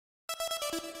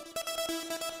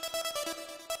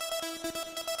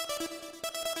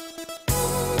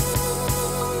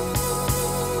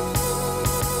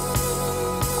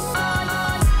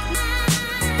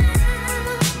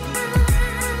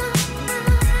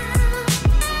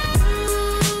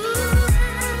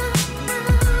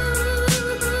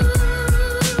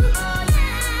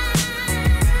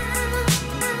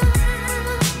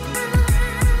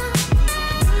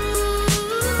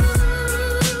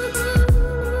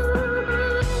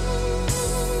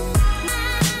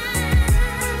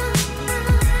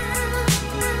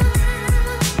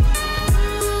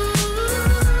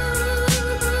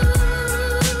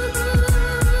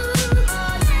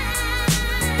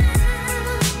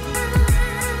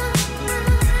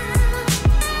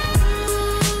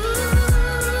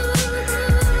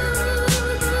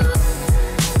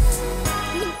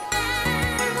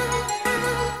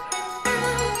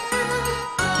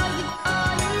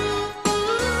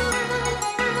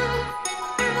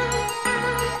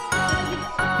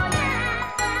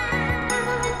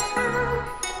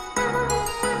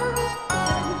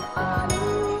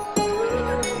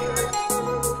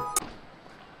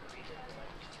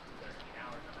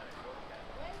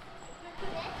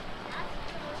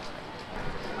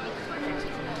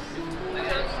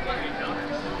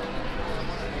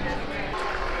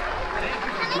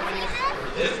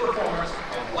This performance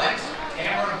of Lights,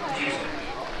 Camera, Music.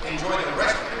 Enjoy the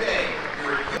rest of the day.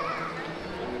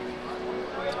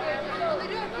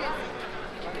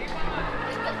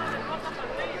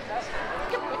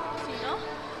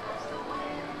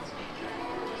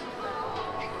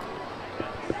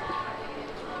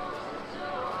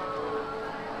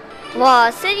 와,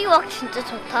 쓰리왁 진짜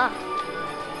좋다.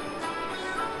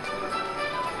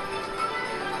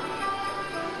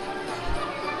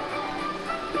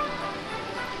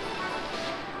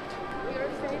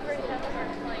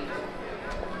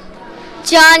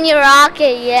 Johnny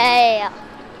Rocket, yeah.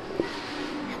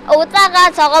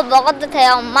 오다가 저거 먹어도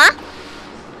돼요, 엄마?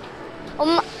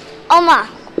 엄마,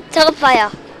 저거 봐요.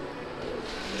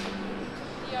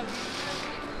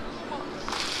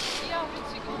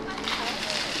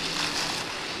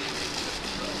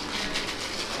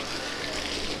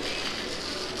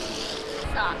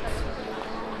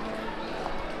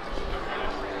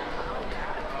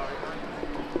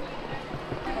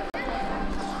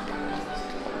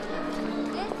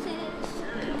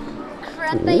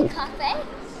 Crepe cafe?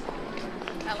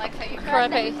 I like how you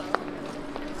Crepe.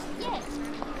 Yes.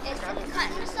 It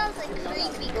kind of sounds like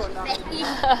creepy cafe.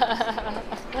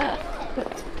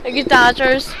 여기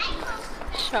Dodgers.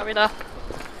 감사합니다.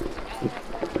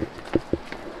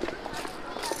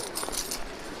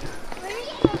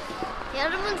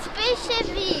 여러분,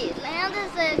 스페이스십이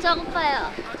랜드했어요. 저거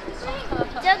봐요.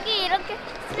 저기 이렇게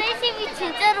스페이스십이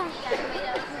진짜로.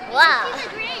 와.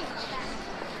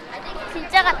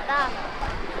 진짜 같다.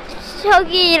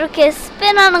 저기 이렇게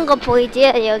스핀하는 거 보이지?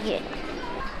 여기.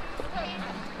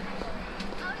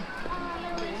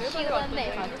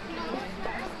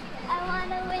 I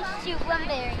wanna wish you one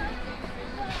berry.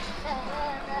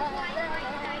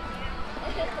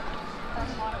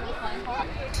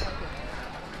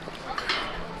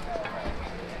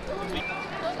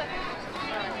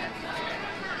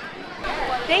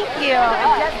 Thank you.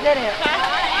 I just did it.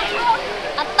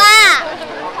 아빠,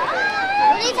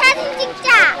 우리 사진 찍자.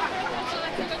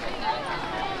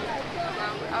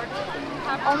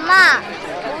 엄마,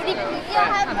 우리 비디오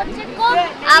할거 찍고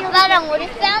아빠랑 우리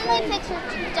패밀리 픽처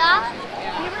찍자.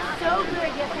 You were so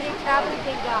good yesterday traveling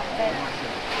things off it.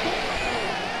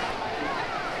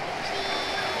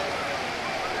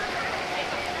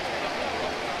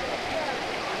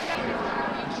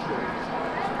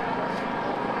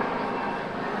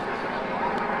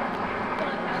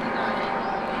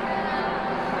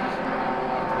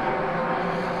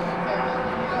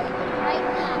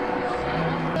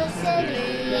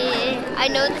 I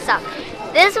know the song.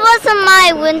 This wasn't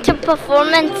my winter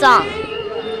performance song.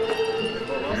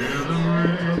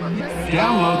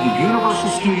 Download the Universal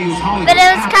Studios Hollywood. But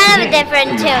it was kind of a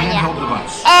different tune, yeah.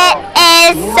 It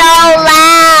is so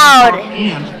loud.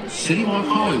 And City Walk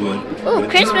Hollywood. Ooh,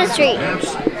 Christmas tree.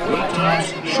 Events, wait times,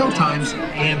 show times,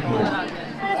 and more.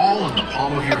 All in the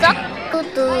palm of your hand.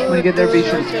 When you get there, be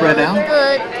sure to spread out.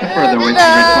 The further away from the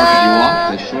park you walk,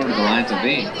 the shorter the lines will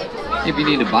be. If you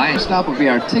need to buy a stop will be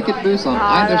our ticket booths on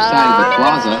either side of the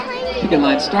plaza. Ticket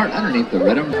lines start underneath the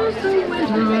rhythm.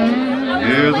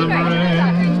 Hear the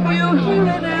rain. We'll hear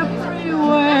it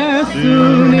everywhere.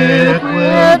 Soon it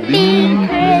will be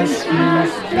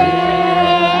Christmas Day.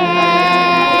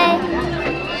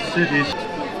 Cities.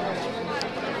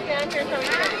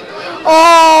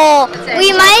 Oh,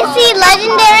 we might see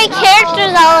legendary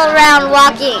characters all around. on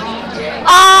walking.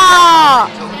 Oh,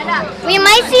 we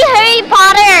might see Harry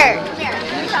Potter.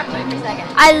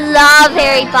 I love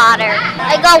Harry Potter.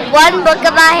 I got one book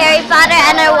about Harry Potter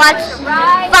and I watched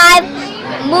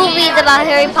 5 movies about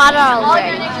Harry Potter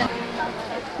already.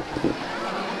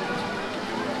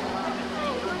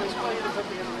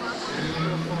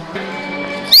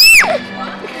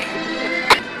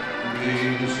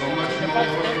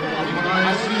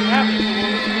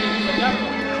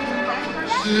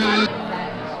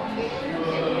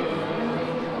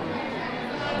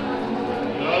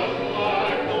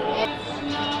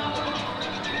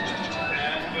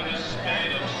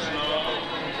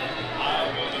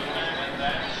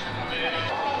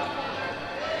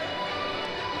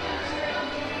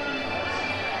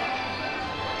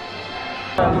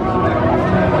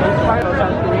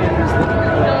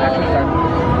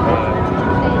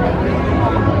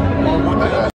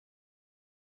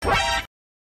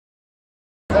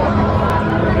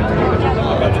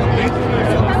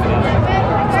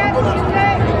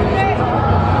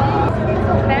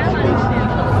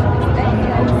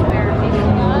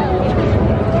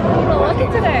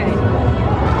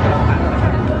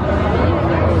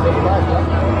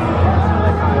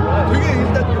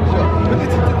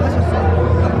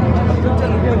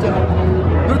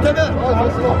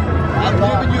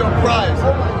 I'm giving you a prize.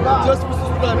 Just for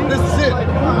subscribing. This is it.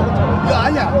 야,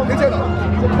 아니야. 괜찮아.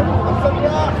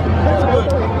 It's good.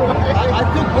 I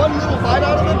took one little bite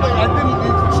out of it, but I didn't.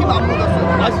 침안 묻었어.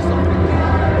 맛있어.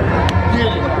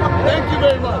 Really. Thank you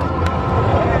very much.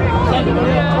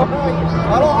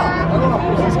 Aloha. Aloha.